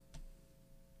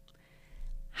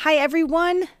Hi,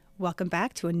 everyone. Welcome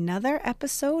back to another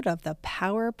episode of the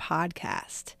Power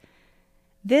Podcast.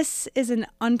 This is an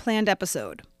unplanned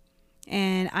episode,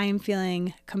 and I am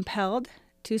feeling compelled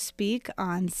to speak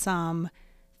on some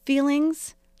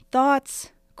feelings,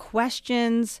 thoughts,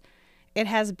 questions. It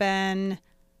has been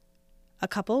a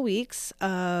couple weeks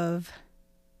of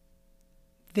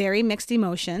very mixed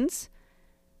emotions.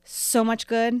 So much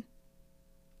good,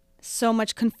 so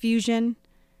much confusion,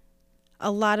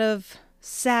 a lot of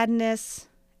sadness,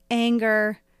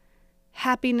 anger,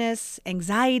 happiness,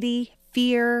 anxiety,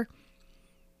 fear.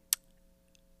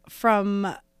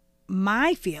 From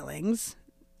my feelings,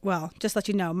 well, just to let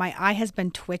you know, my eye has been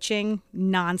twitching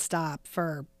nonstop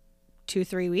for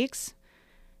 2-3 weeks,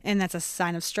 and that's a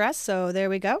sign of stress. So there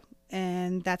we go.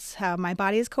 And that's how my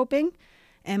body is coping,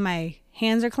 and my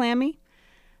hands are clammy.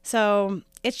 So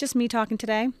it's just me talking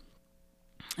today,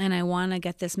 and I want to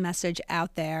get this message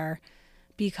out there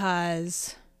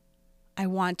because I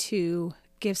want to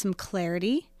give some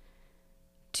clarity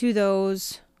to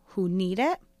those who need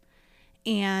it.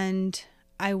 And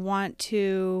I want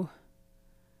to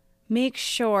make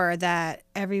sure that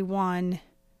everyone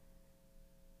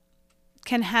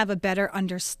can have a better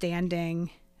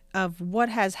understanding of what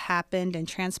has happened and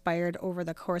transpired over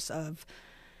the course of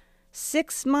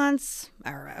 6 months,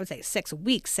 or I would say 6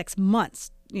 weeks, 6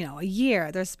 months, a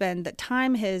year. The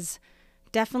time has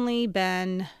definitely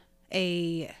been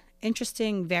a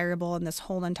interesting variable in this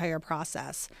whole entire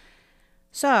process.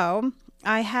 So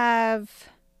I have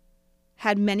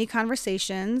had many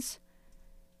conversations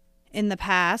in the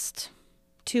past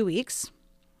 2 weeks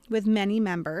with many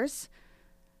members,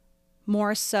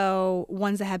 more so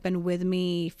ones that have been with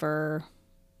me for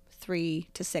 3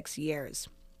 to 6 years,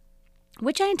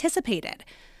 which I anticipated.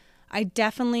 I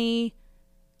definitely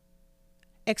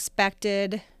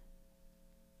expected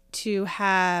to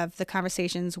have the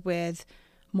conversations with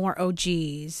more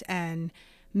OGs and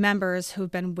members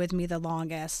who've been with me the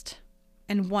longest,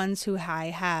 and ones who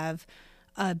I have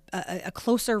a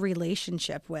closer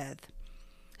relationship with.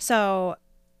 So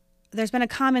there's been a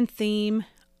common theme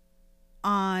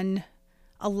on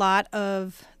a lot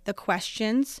of the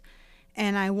questions,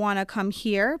 and I want to come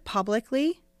here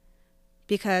publicly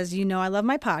because I love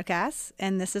my podcast,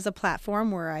 and this is a platform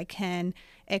where I can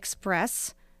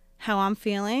express how I'm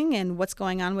feeling and what's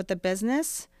going on with the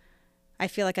business. I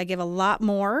feel like I give a lot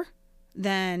more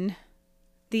than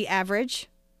the average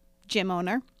gym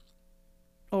owner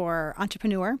or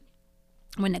entrepreneur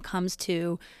when it comes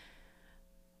to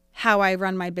how I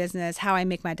run my business, how I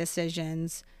make my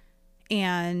decisions.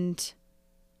 And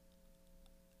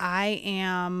I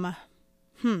am,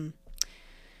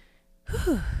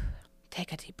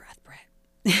 take a deep breath, Britt.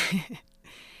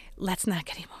 Let's not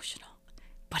get emotional,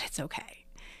 but it's okay.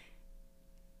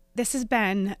 This has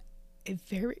been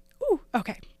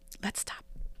okay, let's stop.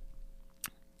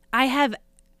 I have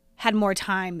had more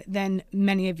time than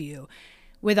many of you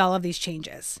with all of these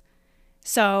changes.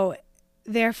 So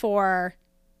therefore,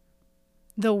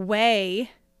 the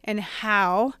way and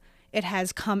how it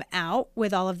has come out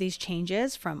with all of these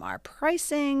changes, from our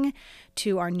pricing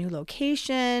to our new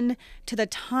location to the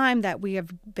time that we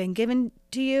have been given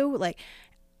to you,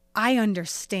 I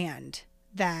understand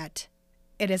that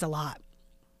it is a lot.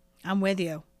 I'm with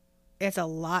you. It's a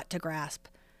lot to grasp.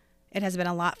 It has been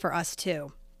a lot for us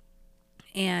too.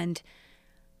 And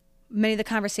many of the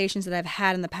conversations that I've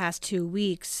had in the past 2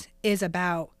 weeks is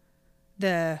about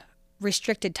the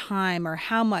restricted time, or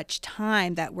how much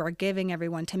time that we're giving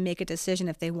everyone to make a decision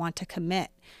if they want to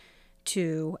commit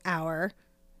to our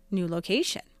new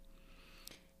location.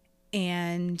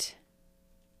 And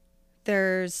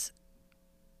there's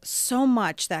so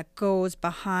much that goes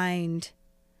behind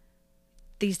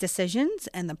these decisions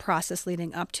and the process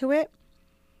leading up to it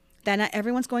that not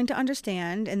everyone's going to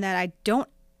understand, and that I don't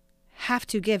have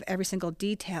to give every single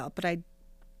detail. But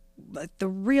the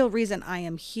real reason I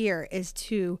am here is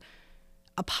to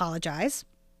apologize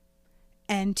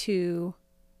and to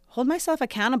hold myself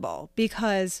accountable,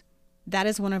 because that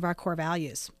is one of our core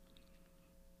values.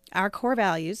 Our core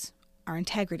values are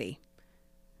integrity.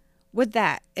 With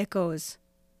that, it goes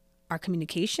our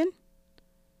communication,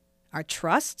 our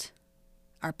trust,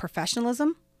 our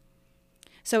professionalism.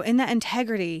 So in that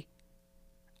integrity,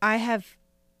 I have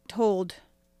told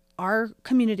our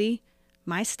community,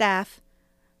 my staff,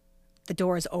 the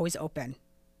door is always open.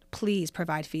 Please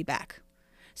provide feedback.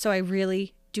 So I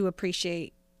really do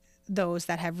appreciate those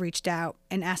that have reached out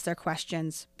and asked their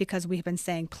questions, because we've been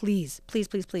saying, please, please,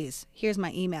 please, please, here's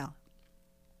my email.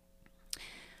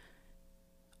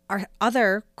 Our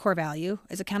other core value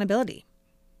is accountability.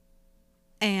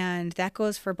 And that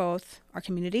goes for both our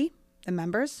community, the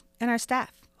members, and our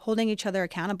staff. holding each other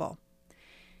accountable.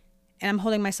 And I'm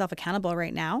holding myself accountable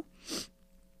right now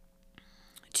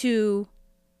to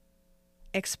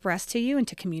express to you and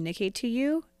to communicate to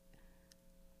you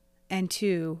and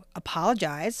to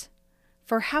apologize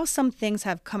for how some things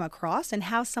have come across and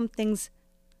how some things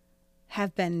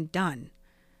have been done.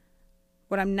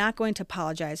 What I'm not going to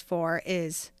apologize for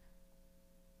is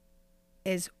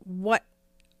what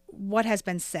has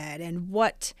been said and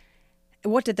what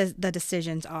the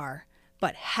decisions are.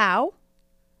 But how,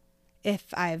 if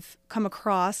I've come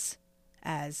across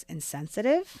as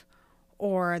insensitive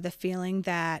or the feeling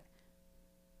that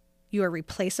you are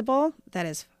replaceable, that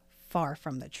is far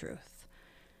from the truth.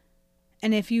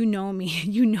 And if you know me,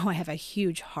 you know I have a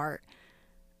huge heart.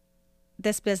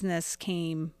 This business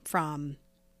came from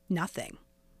nothing.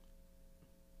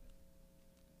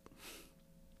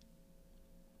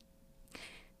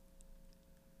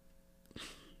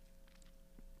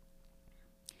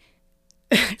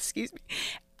 Excuse me.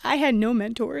 I had no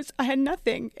mentors. I had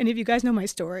nothing. And if you guys know my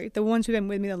story, the ones who've been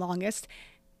with me the longest,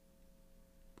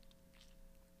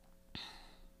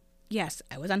 yes,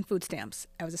 I was on food stamps.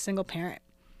 I was a single parent.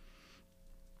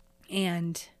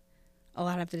 And a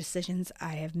lot of the decisions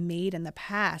I have made in the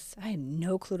past, I had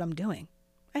no clue what I'm doing.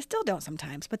 I still don't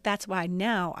sometimes, but that's why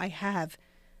now I have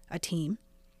a team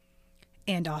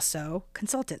and also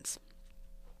consultants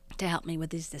to help me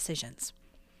with these decisions.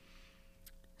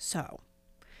 So,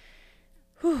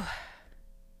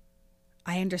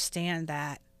 I understand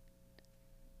that.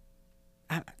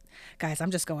 Guys,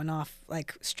 I'm just going off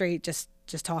like straight, just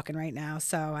talking right now.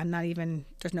 So I'm not even,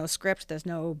 there's no script, there's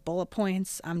no bullet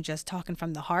points. I'm just talking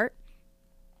from the heart.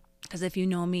 Because if you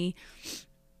know me,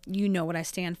 you know what I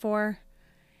stand for.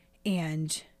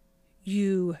 And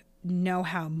you know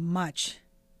how much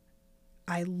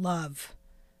I love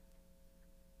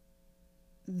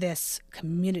this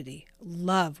community,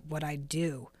 love what I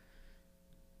do.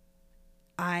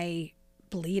 I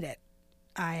bleed it.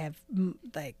 I'm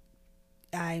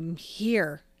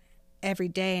here every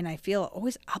day, and I feel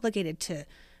always obligated to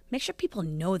make sure people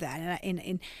know that.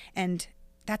 And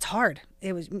that's hard.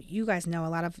 It was, you guys know, a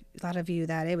lot of you,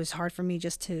 that it was hard for me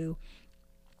just to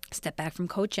step back from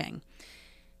coaching.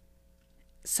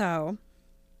 So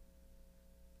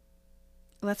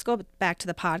let's go back to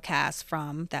the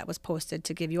podcast that was posted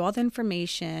to give you all the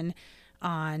information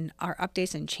on our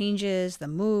updates and changes, the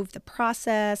move, the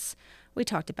process. We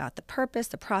talked about the purpose,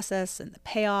 the process, and the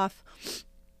payoff,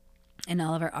 and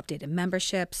all of our updated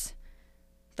memberships.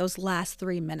 Those last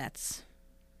 3 minutes,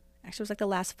 actually it was like the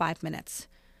last 5 minutes,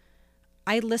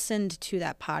 I listened to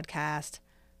that podcast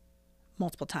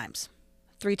multiple times,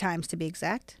 3 times to be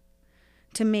exact,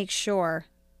 to make sure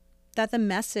that the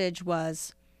message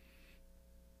was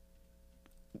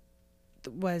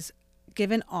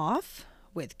given off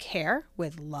with care,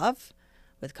 with love,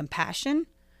 with compassion,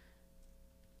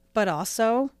 but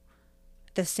also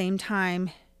at the same time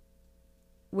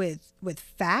with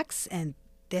facts, and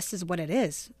this is what it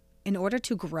is in order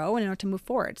to grow and in order to move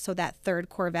forward. So that third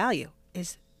core value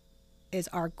is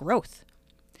our growth,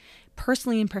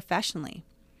 personally and professionally.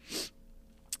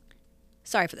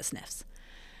 Sorry for the sniffs.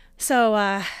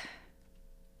 So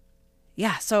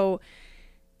so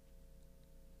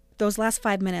those last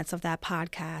 5 minutes of that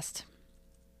podcast,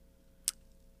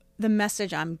 the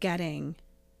message I'm getting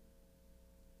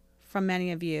from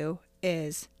many of you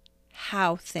is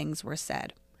how things were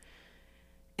said.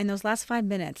 In those last 5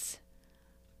 minutes,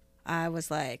 I was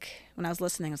like, when I was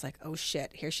listening, I was like, oh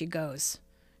shit, here she goes.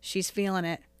 She's feeling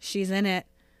it. She's in it.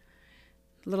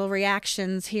 Little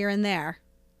reactions here and there.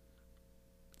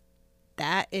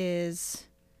 That's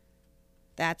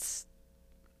the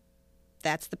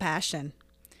passion.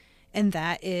 And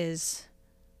that is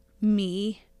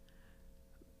me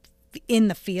in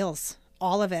the feels,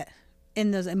 all of it,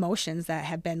 in those emotions that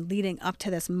have been leading up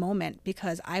to this moment,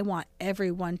 because I want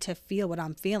everyone to feel what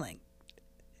I'm feeling.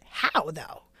 How,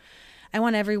 though? I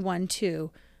want everyone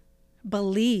to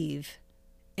believe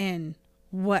in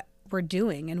what we're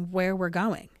doing and where we're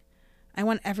going. I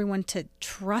want everyone to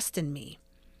trust in me,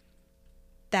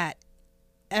 that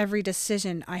every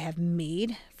decision I have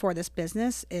made for this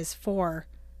business is for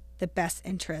the best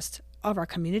interest of our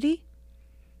community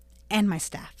and my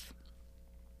staff.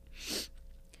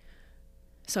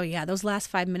 So yeah, those last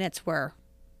 5 minutes were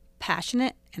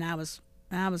passionate, and I was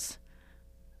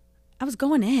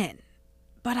going in,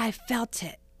 but I felt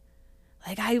it.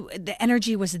 Like the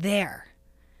energy was there.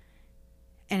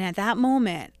 And at that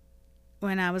moment,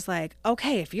 when I was like,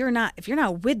 okay, if you're not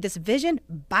with this vision,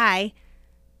 bye.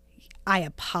 I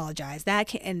apologize.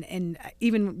 And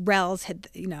even Rels had,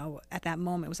 at that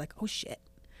moment was like, oh shit.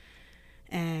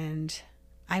 And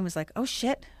I was like, oh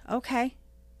shit. Okay.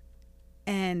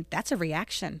 And that's a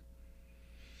reaction.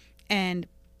 And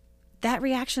that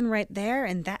reaction right there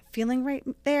and that feeling right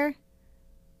there,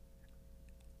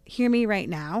 hear me right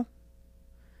now,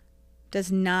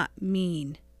 does not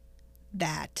mean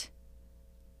that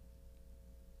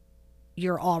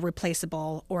you're all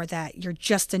replaceable or that you're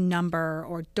just a number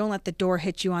or don't let the door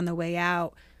hit you on the way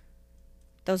out.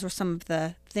 Those were some of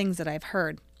the things that I've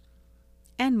heard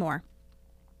and more.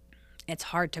 It's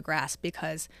hard to grasp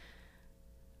because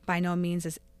by no means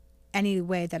is any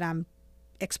way that I'm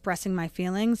expressing my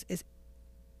feelings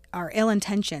are ill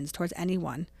intentions towards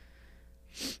anyone.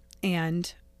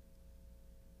 And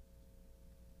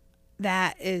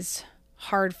that is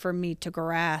hard for me to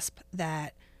grasp,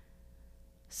 that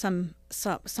some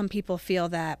people feel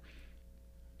that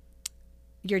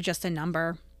you're just a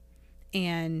number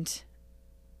and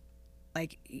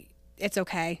like it's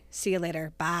okay, see you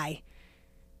later, bye.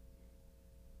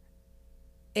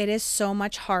 It is so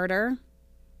much harder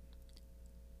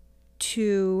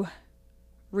to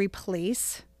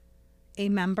replace a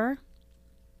member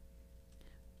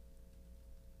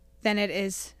than it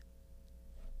is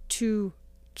to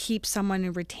keep someone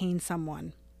and retain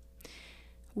someone.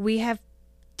 We have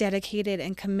dedicated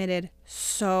and committed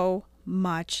so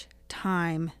much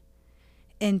time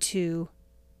into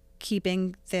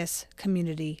keeping this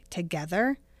community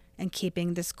together and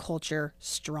keeping this culture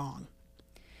strong.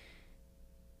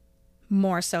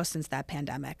 More so since that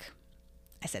pandemic.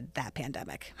 I said that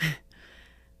pandemic.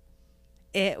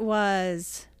 It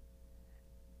was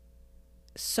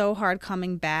so hard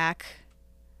coming back.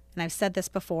 And I've said this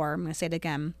before, I'm going to say it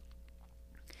again.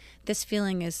 This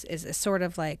feeling is sort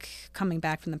of like coming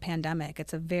back from the pandemic.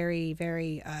 It's a very,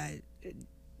 very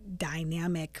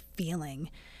dynamic feeling.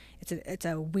 It's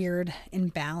a weird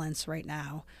imbalance right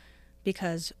now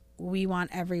because we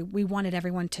wanted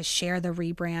everyone to share the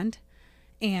rebrand,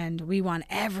 and we want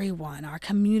everyone, our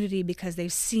community, because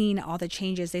they've seen all the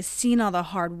changes, they've seen all the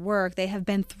hard work, they have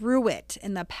been through it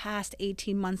in the past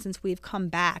 18 months since we've come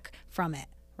back from it.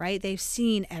 Right? They've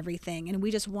seen everything, and we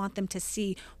just want them to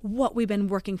see what we've been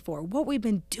working for, what we've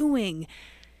been doing.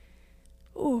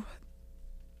 Ooh.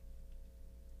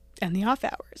 And the off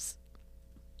hours.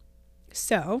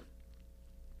 So,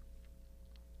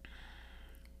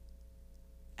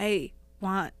 I'm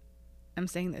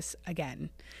saying this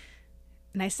again,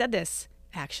 and I said this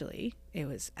actually, it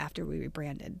was after we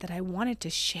rebranded, that I wanted to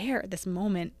share this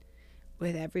moment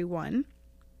with everyone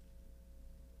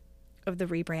of the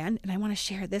rebrand, and I want to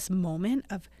share this moment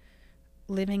of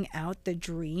living out the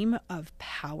dream of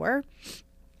power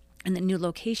and the new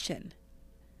location.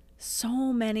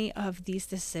 So many of these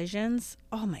decisions,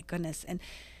 oh my goodness, and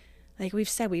like we've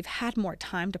said, we've had more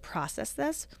time to process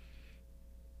this,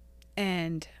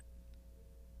 and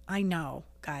I know,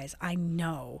 guys, I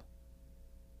know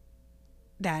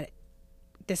that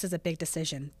this is a big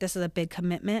decision, this is a big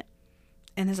commitment,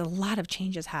 and there's a lot of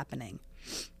changes happening.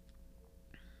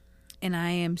 And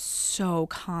I am so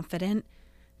confident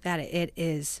that it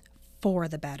is for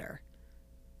the better,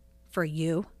 for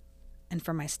you and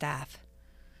for my staff.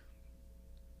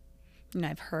 And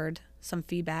I've heard some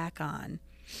feedback on,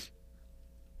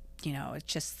 it's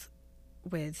just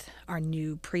with our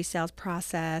new pre-sales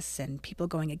process and people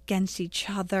going against each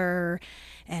other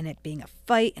and it being a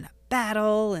fight and a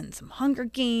battle and some Hunger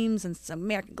Games and some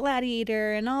American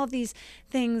Gladiator and all these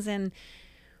things. And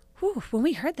when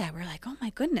we heard that, we're like, oh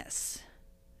my goodness.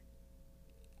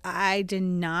 I did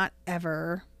not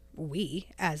ever, we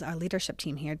as our leadership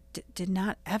team here, did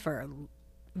not ever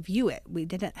view it. We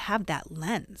didn't have that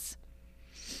lens.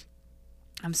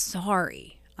 I'm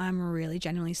sorry. I'm really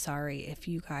genuinely sorry if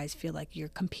you guys feel like you're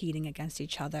competing against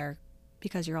each other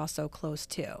because you're all so close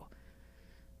too.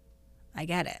 I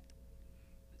get it.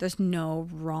 There's no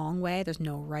wrong way. There's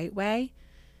no right way.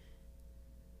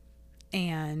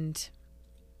 And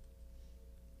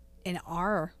in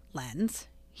our lens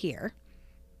here,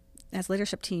 as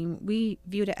leadership team, we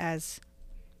viewed it as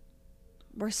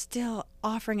we're still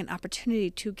offering an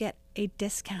opportunity to get a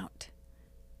discount.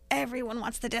 Everyone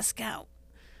wants the discount.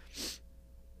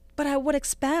 But at what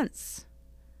expense?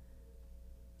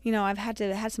 I've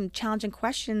had some challenging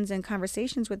questions and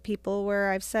conversations with people where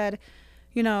I've said,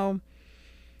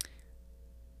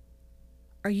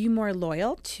 are you more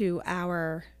loyal to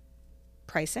our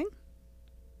pricing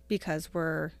because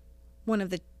we're one of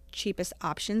the cheapest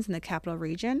options in the capital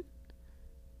region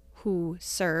who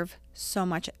serve so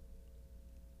much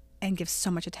and give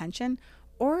so much attention?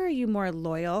 Or are you more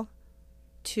loyal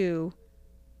to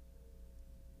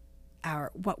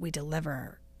what we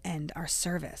deliver and our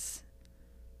service?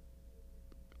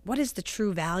 What is the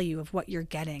true value of what you're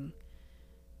getting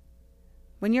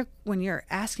when you're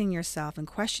asking yourself and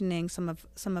questioning some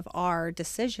of our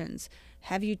decisions,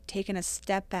 have you taken a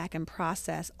step back and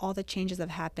process all the changes that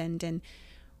have happened and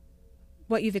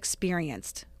what you've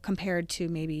experienced compared to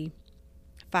maybe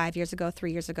 5 years ago,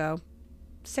 3 years ago,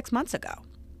 6 months ago?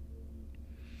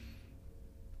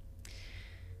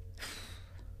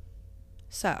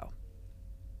 So,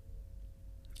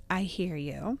 I hear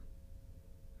you,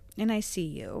 and I see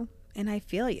you, and I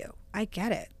feel you. I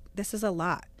get it. This is a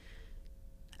lot.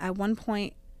 At one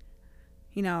point,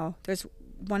 there's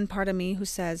one part of me who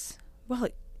says, well,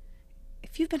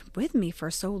 if you've been with me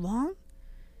for so long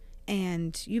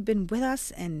and you've been with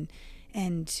us and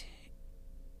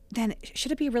then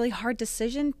should it be a really hard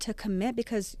decision to commit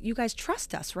because you guys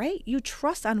trust us, right? You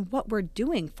trust on what we're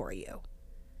doing for you.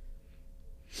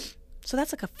 So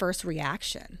that's like a first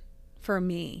reaction for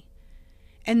me.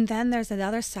 And then there's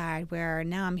another side where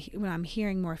now when I'm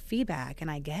hearing more feedback, and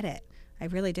I get it. I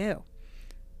really do.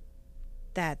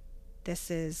 That this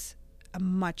is a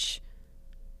much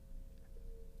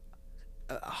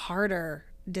harder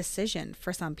decision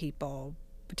for some people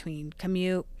between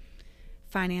commute,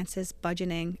 finances,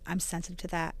 budgeting. I'm sensitive to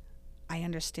that. I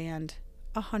understand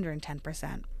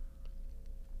 110%.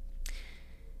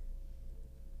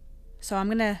 So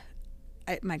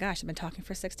my gosh, I've been talking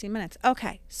for 16 minutes.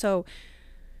 Okay, so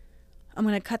I'm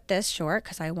going to cut this short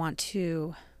because I want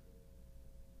to,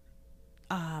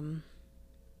 and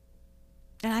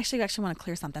I actually want to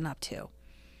clear something up too.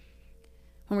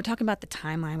 When we're talking about the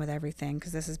timeline with everything,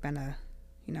 because this has been a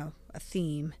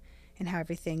theme, and how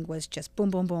everything was just boom,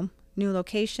 boom, boom, new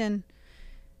location,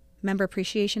 member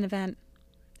appreciation event,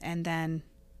 and then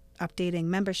updating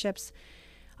memberships.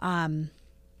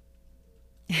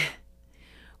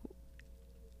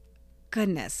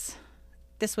 Goodness,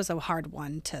 this was a hard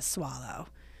one to swallow,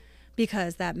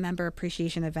 because that member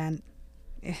appreciation event,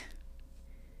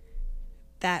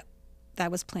 that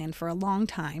was planned for a long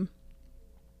time.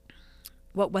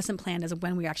 What wasn't planned is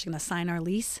when we were actually going to sign our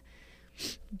lease.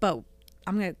 But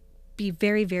I'm going to be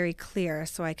very, very clear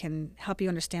so I can help you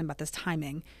understand about this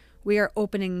timing. We are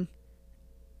opening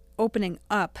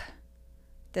up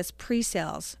this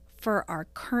pre-sales for our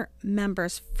current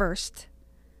members first.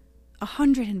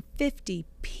 150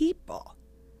 people.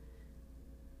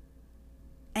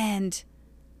 And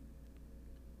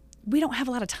we don't have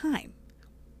a lot of time.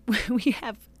 We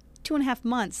have 2.5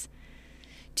 months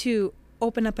to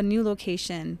open up a new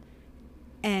location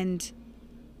and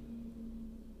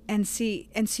see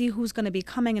who's going to be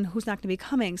coming and who's not going to be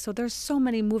coming. So there's so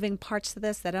many moving parts to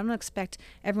this that I don't expect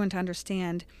everyone to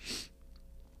understand.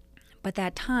 But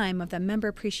that time of the member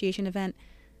appreciation event,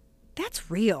 that's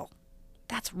real.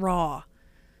 That's raw.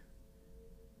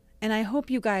 And I hope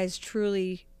you guys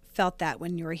truly felt that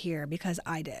when you were here, because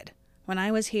I did. When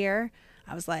I was here,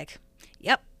 I was like,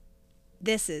 yep,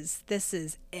 this is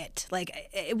it. Like,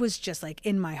 it was just like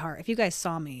in my heart. If you guys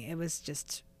saw me, it was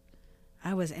just,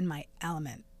 I was in my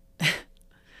element.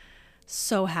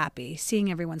 So happy,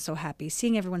 seeing everyone so happy,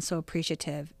 seeing everyone so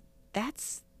appreciative.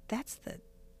 That's the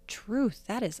truth.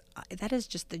 That is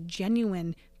just the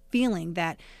genuine feeling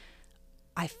that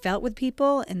I felt with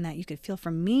people and that you could feel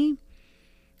from me.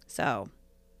 So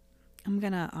I'm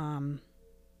gonna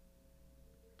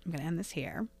end this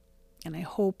here, and I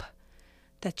hope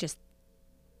that just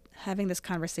having this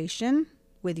conversation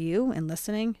with you and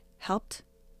listening helped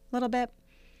a little bit.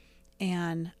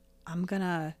 And I'm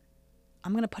gonna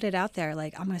put it out there.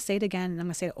 Like, I'm gonna say it again, and I'm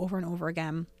gonna say it over and over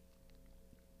again.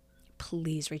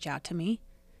 Please reach out to me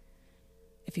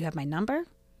if you have my number,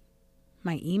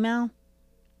 my email,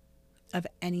 of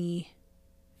any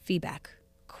feedback,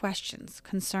 questions,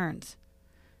 concerns.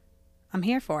 I'm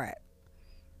here for it.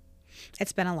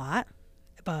 It's been a lot,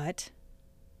 but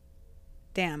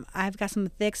damn, I've got some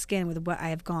thick skin with what I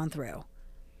have gone through.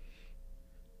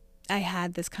 I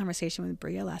had this conversation with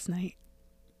Bria last night,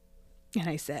 and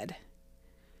I said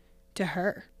to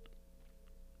her,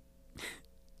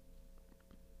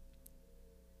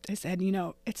 I said,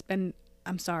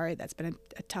 I'm sorry, that's been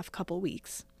a tough couple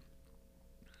weeks.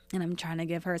 And I'm trying to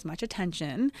give her as much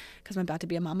attention because I'm about to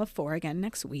be a mom of 4 again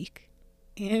next week.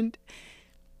 And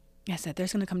I said,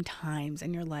 there's going to come times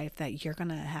in your life that you're going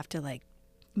to have to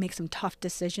make some tough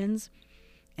decisions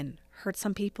and hurt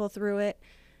some people through it.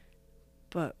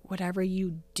 But whatever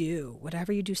you do,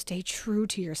 stay true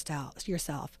to yourself.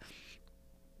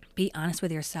 Be honest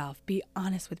with yourself. Be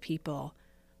honest with people.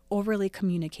 Overly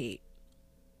communicate.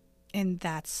 And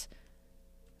that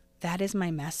is my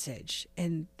message,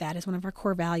 and that is one of our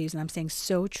core values, and I'm staying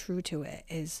so true to it.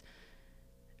 Is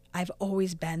I've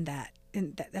always been that,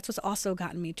 and that's what's also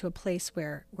gotten me to a place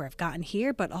where I've gotten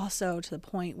here, but also to the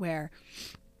point where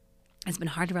It's been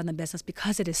hard to run the business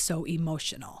because it is so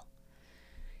emotional.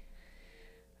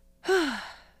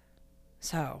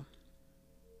 So,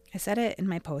 I said it in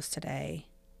my post today.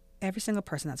 Every single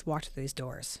person that's walked through these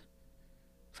doors,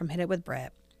 from Hit It with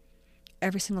Britt,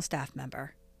 every single staff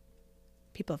member,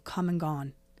 people have come and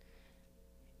gone.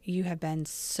 You have been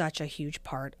such a huge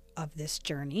part of this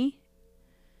journey,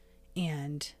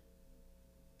 and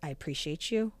I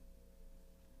appreciate you.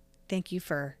 Thank you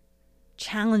for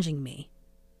challenging me,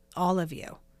 all of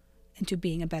you, into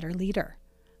being a better leader.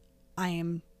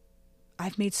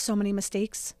 I've made so many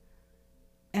mistakes,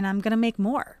 and I'm going to make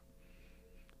more.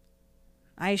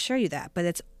 I assure you that, but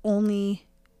it's only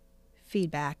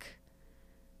feedback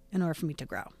in order for me to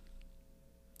grow.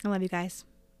 I love you guys.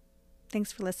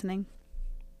 Thanks for listening.